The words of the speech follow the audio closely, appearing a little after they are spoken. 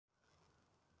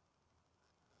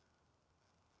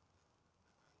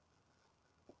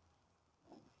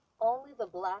Only the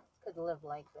blacks could live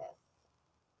like this.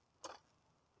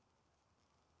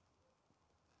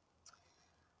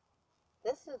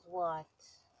 This is what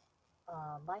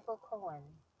Michael Cohen,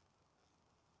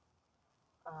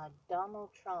 Donald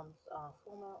Trump's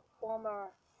former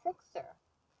fixer,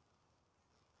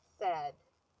 said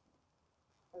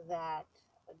that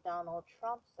Donald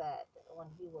Trump said when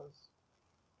he was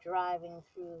driving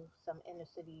through some inner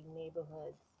city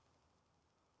neighborhoods.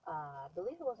 I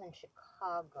believe it was in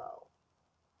Chicago.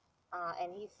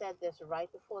 And he said this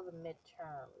right before the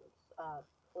midterms,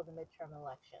 before the midterm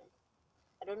elections.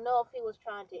 I don't know if he was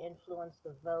trying to influence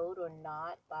the vote or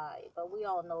not, but we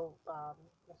all know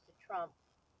Mr. Trump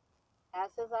has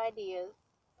his ideas.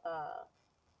 Uh,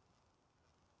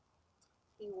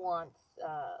 he wants,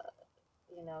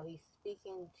 he's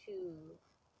speaking to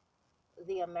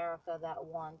the America that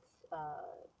wants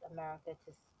America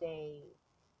to stay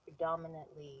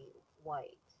predominantly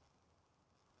white.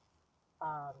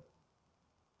 Um,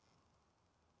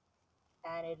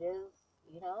 and it is,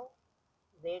 you know,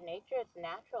 their nature. It's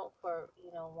natural for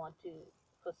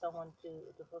for someone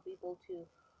for people to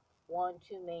want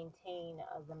to maintain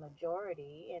the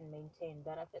majority and maintain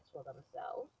benefits for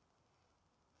themselves.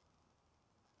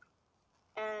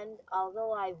 And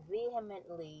although I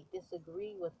vehemently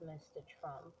disagree with Mr.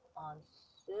 Trump on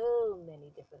so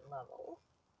many different levels,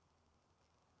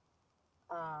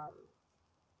 um,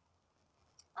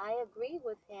 I agree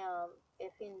with him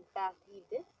if in fact he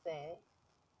did say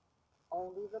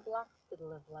only the blacks could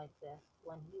live like this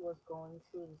when he was going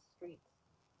through the streets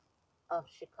of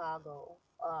Chicago,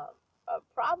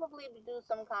 probably to do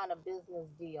some kind of business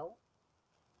deal.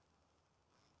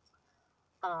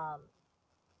 Um,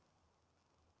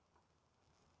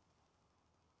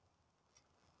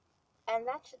 and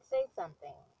that should say something.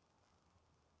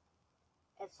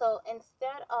 And so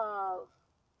instead of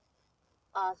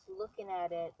us looking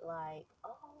at it like,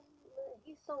 oh,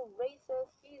 he's so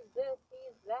racist, he's this,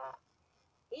 he's that,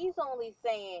 he's only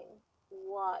saying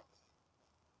what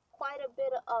quite a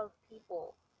bit of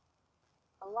people,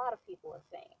 a lot of people are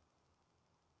saying.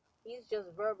 He's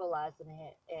just verbalizing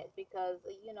it because,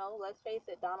 let's face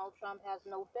it, Donald Trump has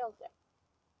no filter.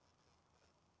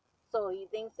 So he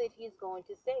thinks that he's going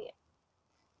to say it.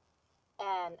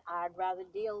 And I'd rather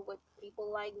deal with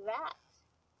people like that.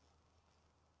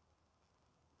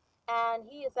 And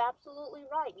he is absolutely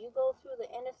right. You go through the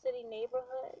inner city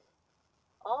neighborhoods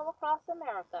all across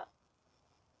America,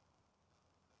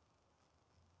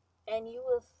 and you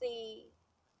will see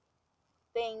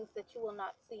things that you will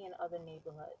not see in other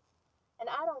neighborhoods. And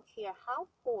I don't care how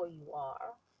poor you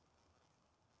are,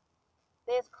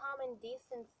 there's common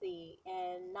decency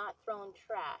in not throwing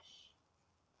trash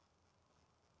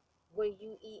where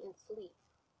you eat and sleep,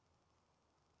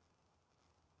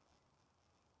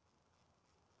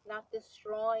 not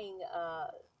destroying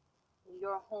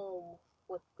your home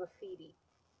with graffiti.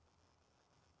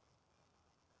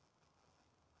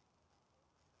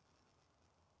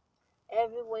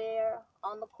 Everywhere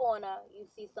on the corner, you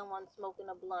see someone smoking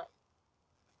a blunt.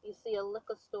 You see a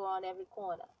liquor store on every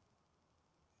corner.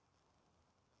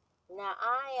 Now,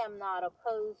 I am not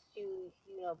opposed to,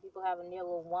 people having their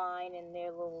little wine and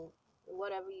their little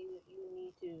whatever you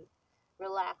need to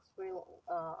relax,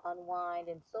 unwind,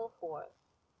 and so forth.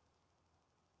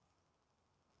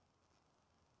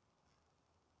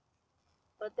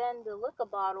 But then the liquor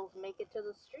bottles make it to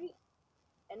the street.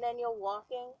 And then you're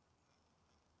walking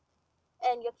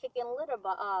and you're kicking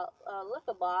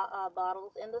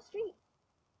bottles in the street.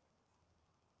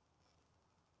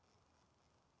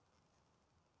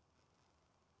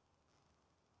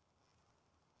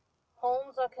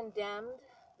 Homes are condemned.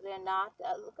 They're not.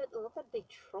 Look at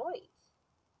Detroit.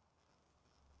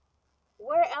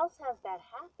 Where else has that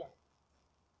happened?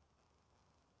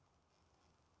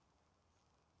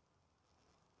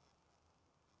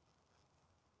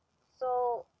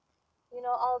 So,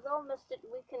 although Mr.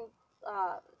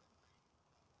 Uh,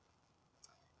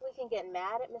 we can get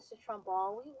mad at Mr. Trump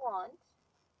all we want,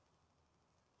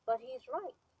 but he's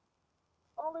right.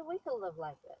 Only we can live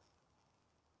like this.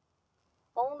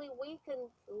 Only we can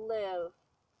live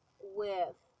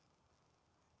with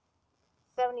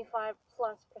 75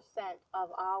 plus percent of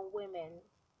our women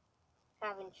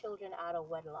having children out of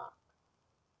wedlock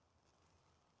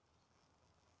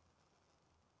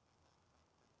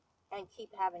and keep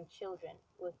having children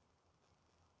with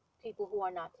people who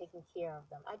are not taking care of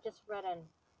them. I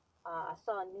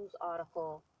saw a news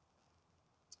article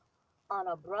on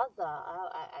a brother.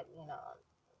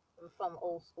 I'm from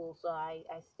old school, so I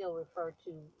still refer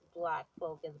to black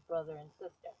folk as brother and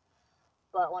sister.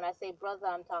 But when I say brother,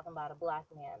 I'm talking about a black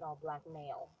man or black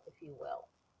male, if you will.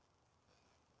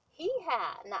 he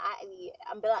had, now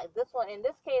I'm like, this one, in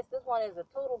this case, this one is a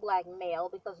total black male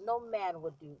because no man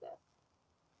would do this.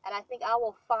 And I think I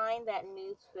will find that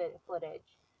news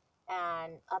footage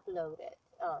and upload it.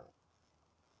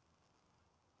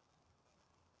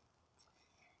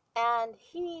 And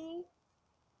he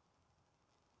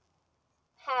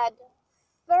had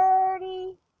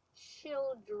 30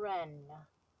 children.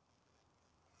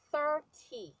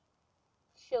 30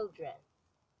 children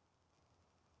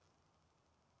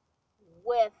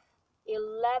with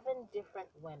 11 different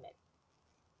women.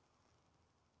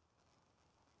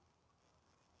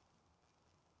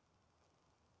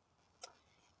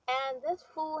 And this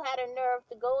fool had a nerve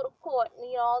to go to court.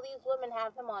 And, all these women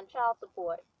have him on child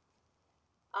support.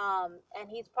 And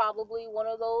he's probably one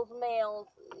of those males,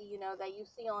 that you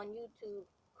see on YouTube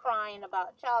crying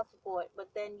about child support. But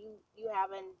then you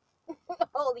having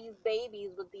all these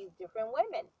babies with these different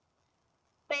women.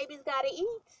 Babies got to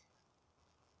eat.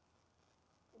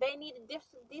 They need a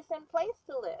decent place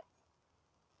to live.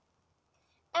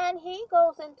 And he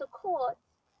goes into court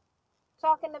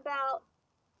talking about,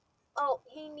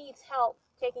 he needs help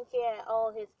taking care of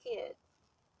all his kids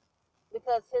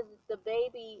because the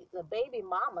baby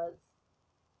mamas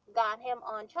got him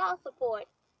on child support,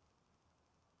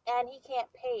 and he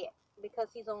can't pay it because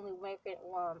he's only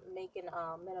making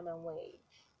minimum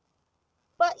wage.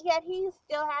 But yet he's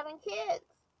still having kids.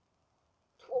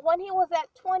 When he was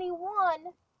at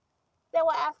 21, they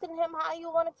were asking him, how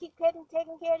you want to keep taking care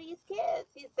of these kids?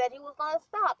 He said he was going to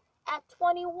stop at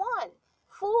 21.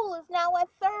 Fool is now at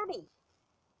 30.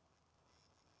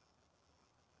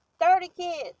 30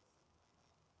 kids.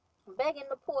 Begging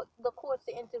the courts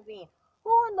to intervene.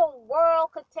 Who in the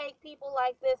world could take people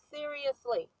like this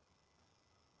seriously?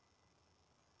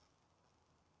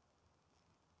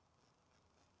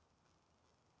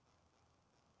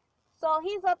 So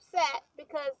he's upset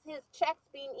because his check's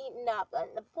being eaten up, and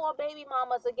the poor baby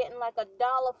mamas are getting like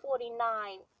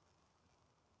 $1.49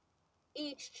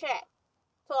 each check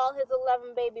to all his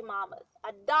 11 baby mamas.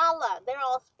 $1. They're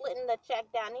all splitting the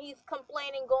check down. He's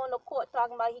complaining, going to court,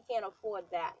 talking about he can't afford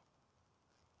that.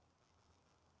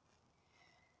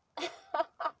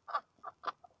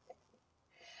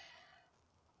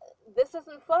 This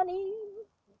isn't funny,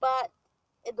 but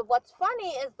what's funny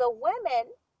is the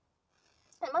women,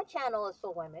 and my channel is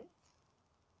for women,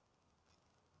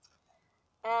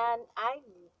 and I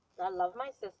love my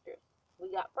sisters.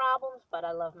 We got problems, but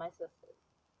I love my sisters.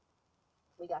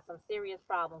 We got some serious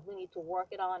problems. We need to work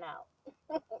it on out.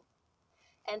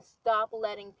 And stop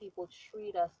letting people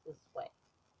treat us this way.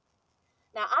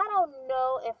 Now, I don't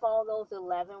know if all those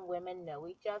 11 women know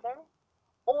each other,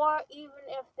 or even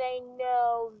if they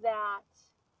know that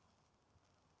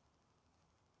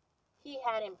he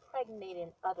had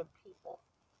impregnated other people.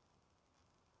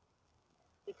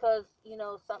 Because,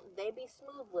 they be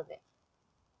smooth with it.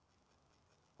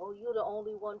 Oh, you're the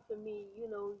only one for me,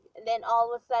 And then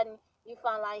all of a sudden, you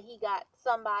find like he got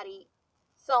somebody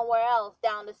somewhere else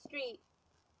down the street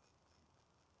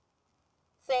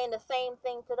saying the same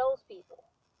thing to those people.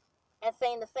 And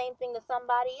saying the same thing to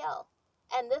somebody else.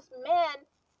 And this man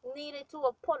needed to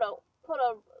have put a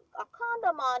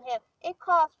condom on him. It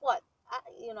costs what? I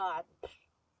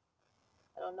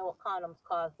don't know what condoms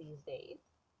cost these days.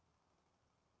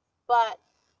 But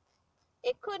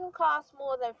it couldn't cost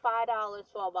more than $5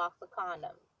 for a box of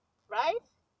condoms, right?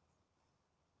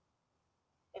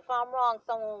 If I'm wrong,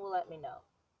 someone will let me know.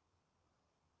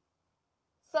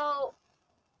 So,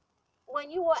 when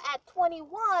you were at 21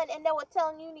 and they were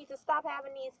telling you need to stop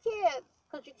having these kids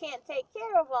because you can't take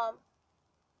care of them,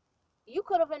 you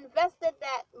could have invested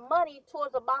that money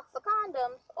towards a box of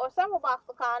condoms or several boxes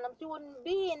of condoms. You wouldn't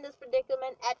be in this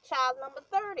predicament at child number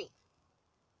 30.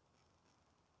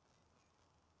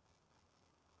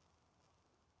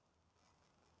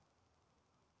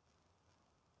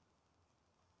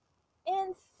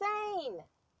 Insane.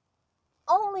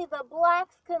 Only the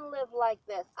blacks can live like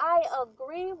this. I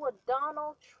agree with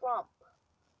Donald Trump.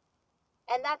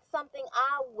 And that's something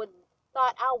I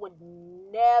thought I would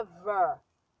never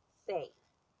say.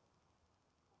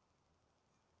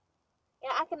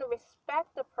 I can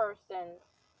respect a person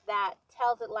that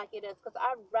tells it like it is, because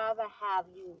I'd rather have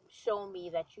you show me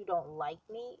that you don't like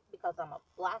me because I'm a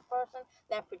black person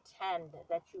than pretend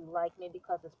that you like me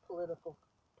because it's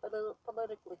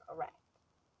politically correct.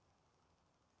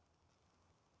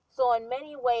 So in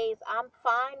many ways, I'm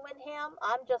fine with him.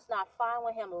 I'm just not fine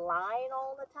with him lying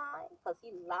all the time, because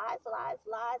he lies.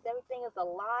 Everything is a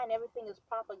lie, and everything is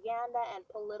propaganda and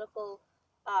political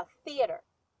theater.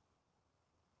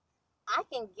 I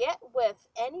can get with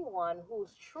anyone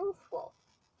who's truthful,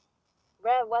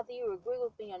 whether you agree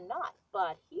with me or not,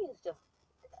 but he is just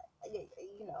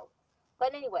you know.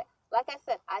 But anyway, like I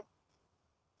said, I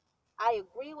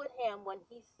agree with him when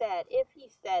he said, if he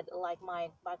said, like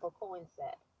Michael Cohen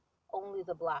said, only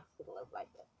the blacks could live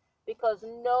like this. Because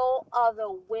no other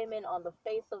women on the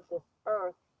face of this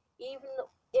earth, even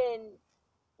in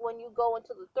when you go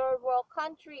into the third world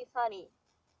countries, honey,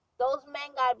 those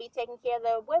men gotta be taking care of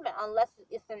their women, unless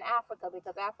it's in Africa,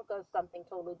 because Africa is something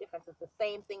totally different. It's the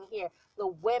same thing here. The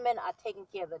women are taking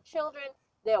care of the children,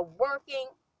 they're working.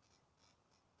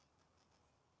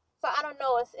 So I don't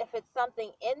know if it's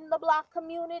something in the black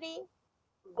community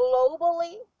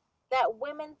globally that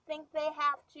women think they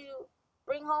have to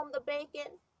bring home the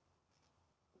bacon,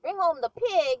 bring home the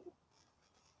pig,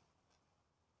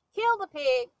 kill the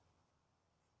pig,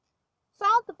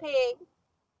 salt the pig,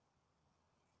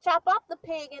 chop up the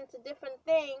pig into different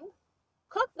things,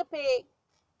 cook the pig,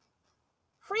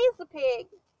 freeze the pig,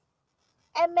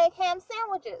 and make ham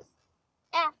sandwiches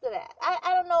after that.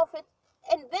 I don't know if it's,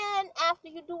 and then after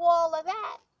you do all of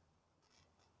that,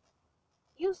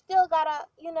 you still gotta,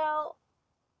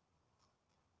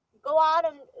 go out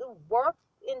and work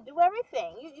and do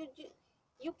everything.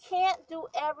 You can't do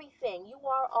everything. You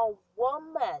are a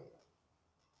woman.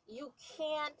 You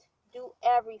can't do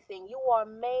everything. You are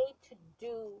made to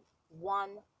do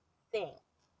one thing.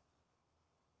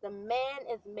 The man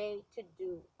is made to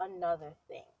do another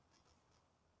thing.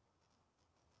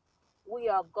 We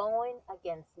are going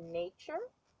against nature,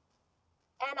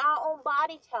 and our own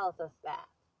body tells us that.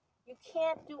 You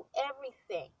can't do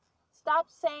everything. Stop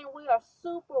saying we are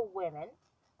super women,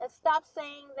 and stop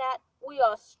saying that we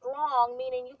are strong,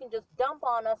 meaning you can just dump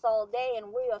on us all day and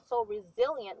we are so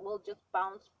resilient, we'll just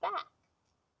bounce back.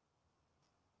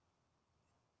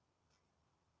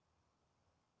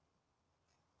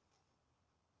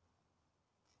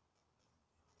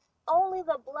 Only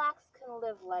the blacks can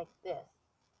live like this,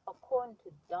 according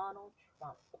to Donald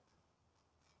Trump.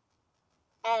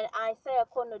 And I say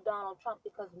according to Donald Trump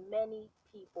because many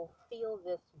people feel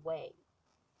this way.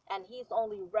 And he's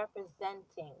only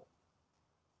representing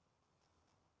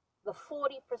the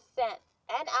 40%.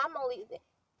 And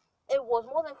it was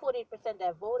more than 40%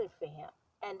 that voted for him.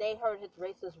 And they heard his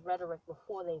racist rhetoric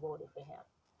before they voted for him.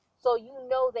 So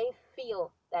they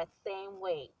feel that same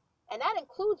way. And that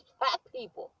includes black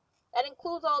people. That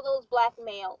includes all those black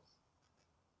males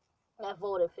that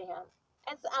voted for him.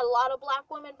 And a lot of black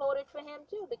women voted for him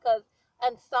too, because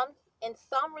in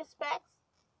some respects,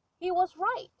 he was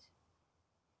right.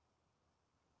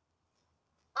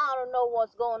 I don't know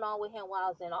what's going on with him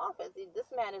while he's in office.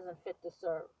 This man isn't fit to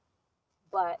serve.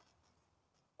 But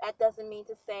that doesn't mean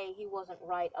to say he wasn't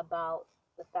right about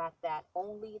the fact that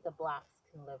only the blacks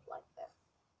can live like this.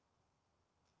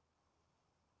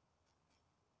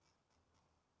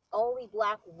 Only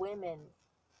black women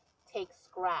take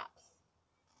scraps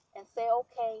and say,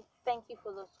 okay, thank you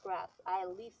for the scraps.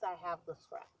 At least I have the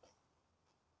scraps.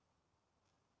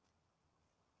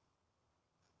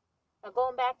 Now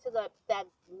going back to that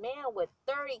man with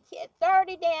 30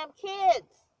 damn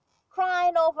kids,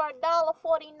 crying over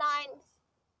 $1.49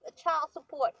 child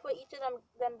support for each of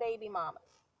them baby mamas.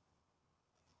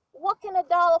 What can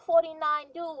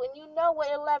 $1.49 do? And with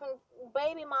 11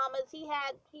 baby mamas, he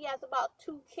has about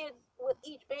 2 kids with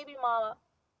each baby mama,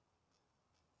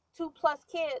 2+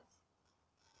 kids.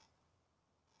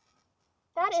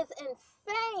 That is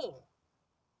insane.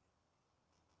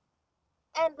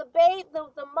 And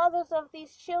the mothers of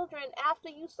these children, after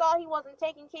you saw he wasn't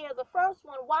taking care of the first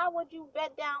one, why would you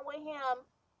bed down with him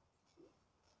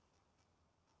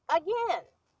again?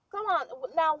 Come on.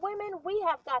 Now, women, we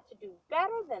have got to do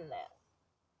better than this.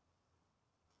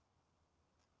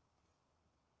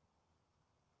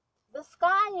 The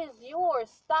sky is yours.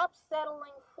 Stop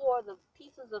settling for the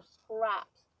pieces of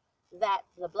scraps that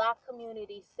the black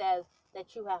community says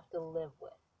that you have to live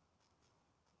with.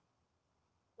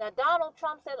 Now, Donald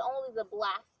Trump said only the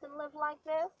blacks can live like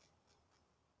this.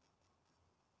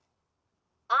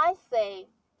 I say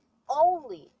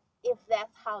only if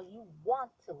that's how you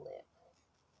want to live.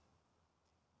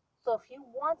 So if you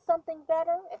want something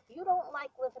better, if you don't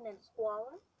like living in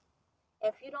squalor,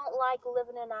 if you don't like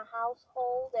living in a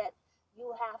household that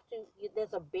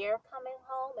there's a bear coming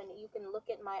home, and you can look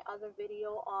at my other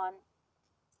video on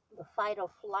the fight or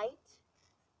flight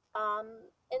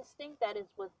instinct that is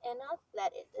within us,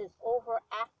 that it is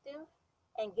overactive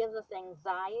and gives us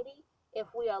anxiety if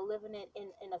we are living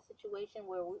in a situation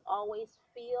where we always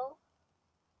feel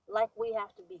like we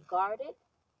have to be guarded,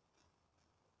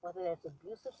 whether it's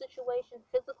abusive situation,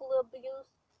 physical abuse,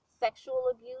 sexual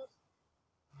abuse,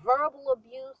 verbal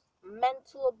abuse,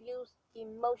 mental abuse,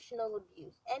 emotional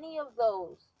abuse, any of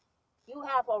those, you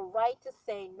have a right to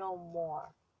say no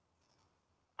more.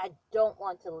 I don't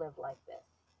want to live like this.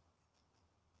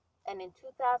 And in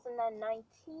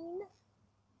 2019,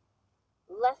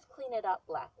 let's clean it up,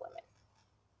 black women.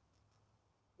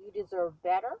 You deserve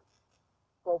better.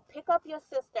 Go pick up your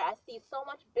sister. I see so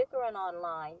much bickering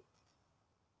online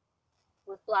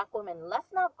with black women.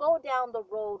 Let's not go down the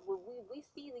road where we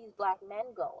see these black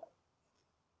men going.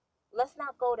 Let's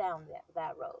not go down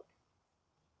that road.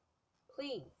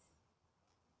 Please.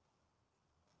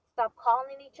 Stop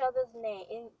calling each other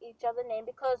name,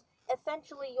 because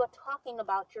essentially you're talking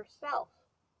about yourself,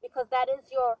 because that is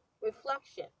your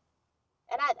reflection.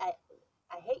 And I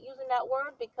hate using that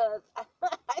word because I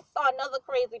saw another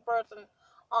crazy person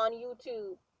on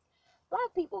YouTube.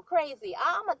 Black people crazy.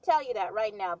 I'm gonna tell you that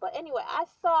right now. But anyway, I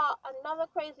saw another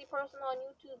crazy person on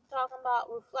YouTube talking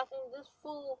about reflecting. This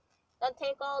fool and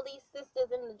take all these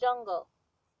sisters in the jungle,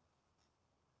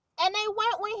 and they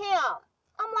went with him.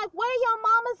 I'm like, where your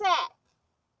mamas at?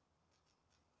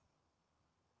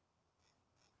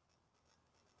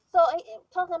 So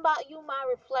talking about you, my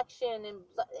reflection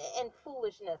and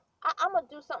foolishness. I'm gonna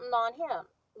do something on him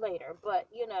later, but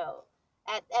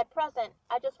at present,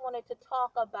 I just wanted to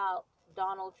talk about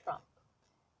Donald Trump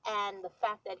and the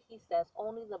fact that he says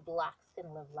only the blacks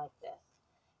can live like this,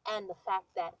 and the fact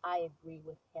that I agree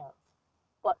with him,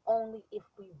 but only if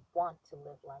we want to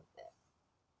live like this,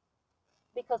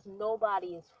 because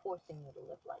nobody is forcing you to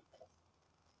live like this.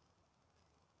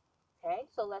 Okay,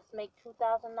 so let's make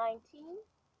 2019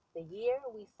 the year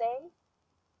we say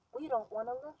we don't want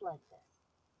to live like this.